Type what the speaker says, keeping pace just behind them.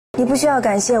你不需要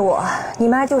感谢我，你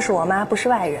妈就是我妈，不是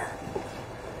外人。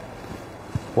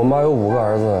我妈有5个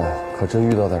儿子，可真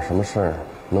遇到点什么事儿，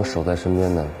能守在身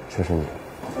边的却是你。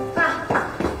爸，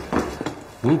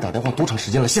我给你打电话多长时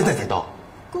间了，现在才到？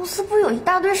公司不是有一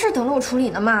大堆事等着我处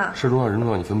理呢吗？事重要人重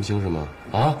要，你分不清是吗？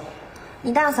啊？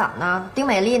你大嫂呢？丁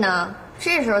美丽呢？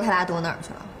这时候他俩躲哪儿去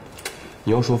了？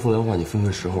你要说风凉话，你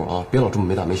分时候啊，别老这么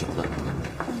没大没小的。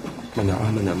慢点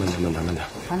啊，慢点。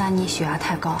王大妮血压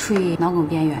太高，处于脑梗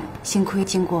边缘，幸亏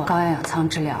经过高压氧舱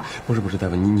治疗。不是，大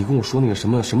夫，你跟我说那个什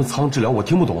么舱治疗，我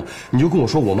听不懂。你就跟我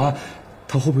说我妈，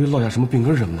她会不会落下什么病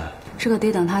根什么的？这个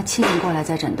得等她亲人过来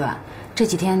再诊断。这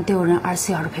几天得有人24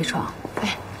小时陪床。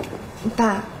哎，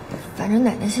爸，反正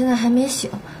奶奶现在还没醒，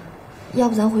要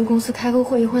不咱回公司开个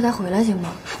会，一会儿再回来行吗？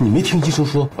你没听医生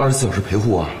说24小时陪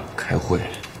护啊？开会。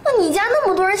那你家那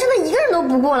么多人，现在一个人都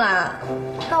不过来，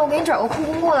那我给你找个护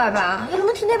工过来吧，要不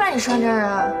能天天把你拴这儿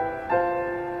啊。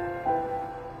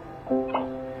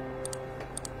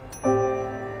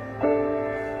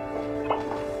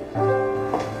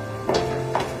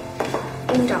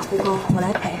给你找护工，我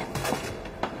来陪。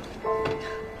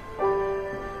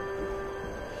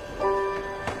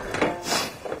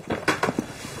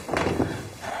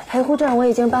陪护证我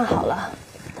已经办好了，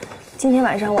今天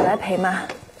晚上我来陪妈。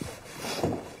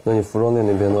那你服装店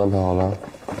那边都安排好了？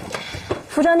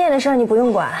服装店的事儿你不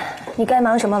用管，你该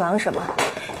忙什么忙什么。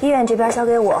医院这边交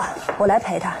给我，我来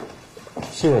陪她。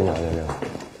谢谢你啊，玲玲。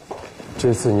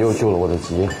这次你又救了我的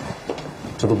急，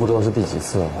这都不知道是第几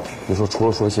次了。你说除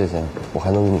了说谢谢，我还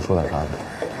能跟你说点啥？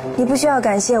你不需要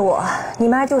感谢我，你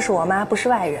妈就是我妈，不是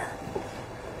外人。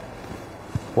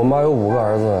我妈有5个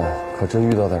儿子，可真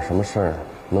遇到点什么事儿，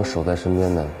能守在身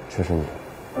边的却是你。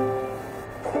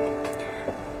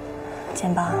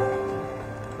建邦，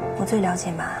我最了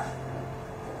解妈，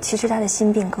其实她的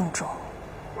心病更重。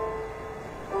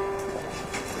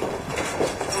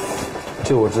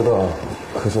这我知道，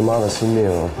可是妈的心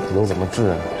病能怎么治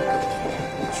啊？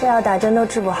吃药打针都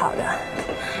治不好的。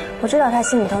我知道她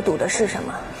心里头堵的是什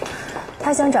么，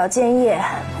她想找建业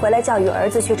回来教育儿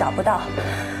子，却找不到；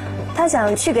她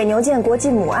想去给牛建国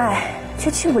际母爱，却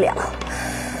去不了；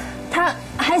她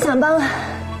还想帮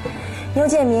牛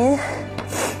建民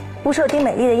不受丁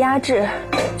美丽的压制，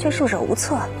却束手无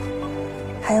策。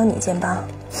还有你，建邦，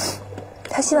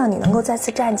他希望你能够再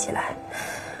次站起来，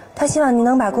他希望你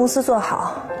能把公司做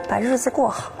好，把日子过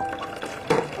好。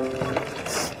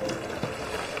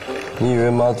你以为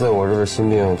妈在我这儿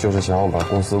心病就是想让我把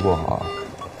公司过好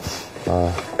啊？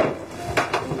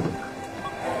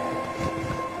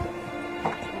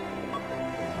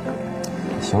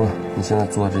行了，你现在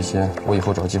做的这些，我以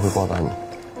后找机会报答你。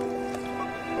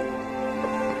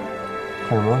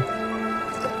看什么？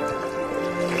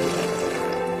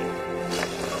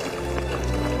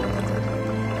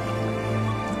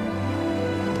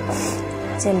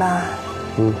建邦，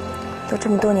都这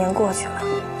么多年过去了，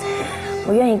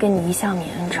我愿意跟你一笑泯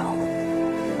恩仇。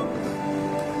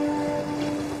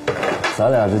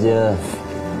咱俩之间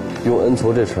用恩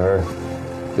仇这词儿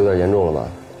有点严重了吧？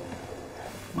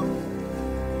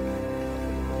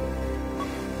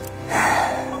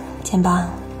建邦，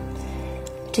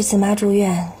这次妈住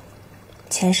院，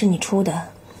钱是你出的，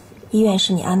医院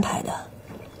是你安排的。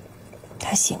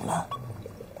她醒了，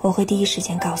我会第一时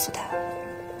间告诉她。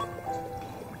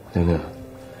玲玲，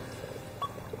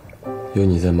有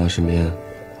你在妈身边，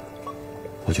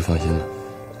我就放心了。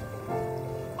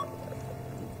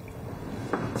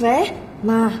喂，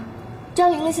妈，张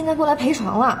玲玲现在过来陪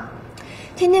床了，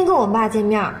天天跟我爸见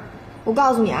面。我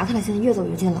告诉你啊，他俩现在越走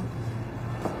越近了。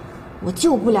我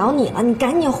救不了你了，你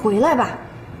赶紧回来吧。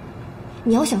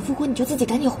你要想复活，你就自己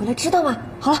赶紧回来，知道吗？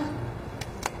好了。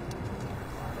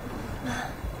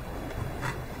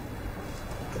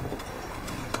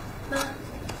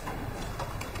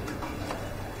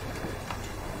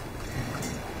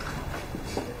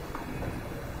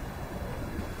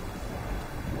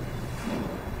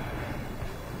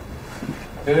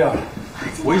玲玲，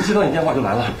我一接到你电话就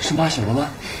来了，是妈醒了吗？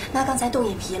妈刚才动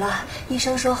眼皮了，医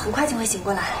生说很快就会醒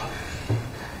过来。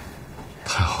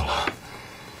太好了，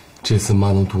这次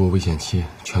妈能度过危险期，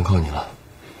全靠你了。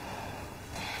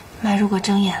妈如果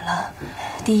睁眼了，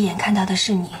第一眼看到的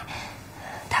是你，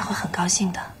她会很高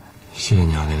兴的。谢谢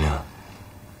你啊，玲玲。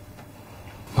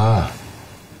妈，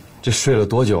这睡了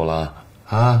多久了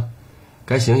啊？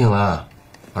该醒醒了，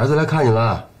儿子来看你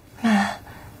了。妈，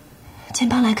建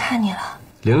邦来看你了。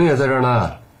玲玲也在这儿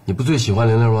呢，你不最喜欢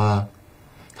玲玲吗？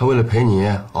她为了陪你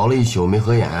熬了一宿没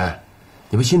合眼，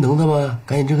你不心疼她吗？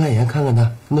赶紧睁开眼看看她，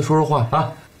跟她说说话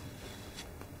啊。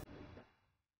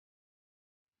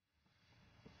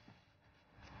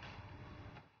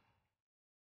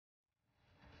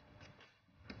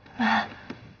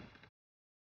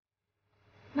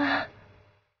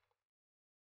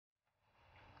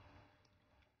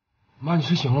妈，你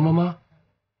睡醒了吗？妈，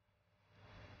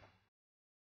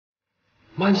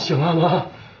妈，你醒了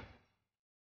吗？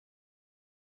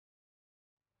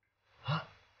啊？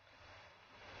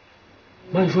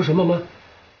妈，你说什么？妈？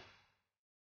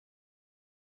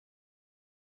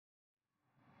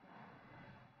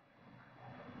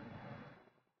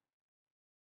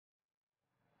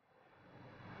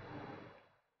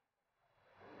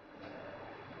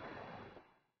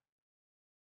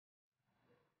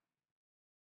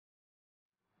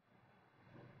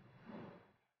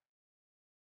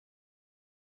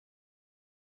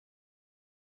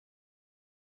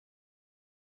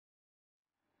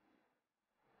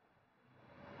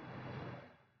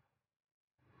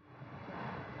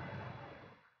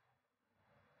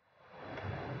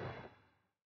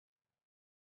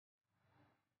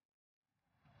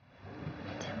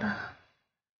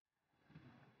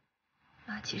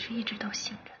妈其实一直都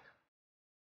醒着的。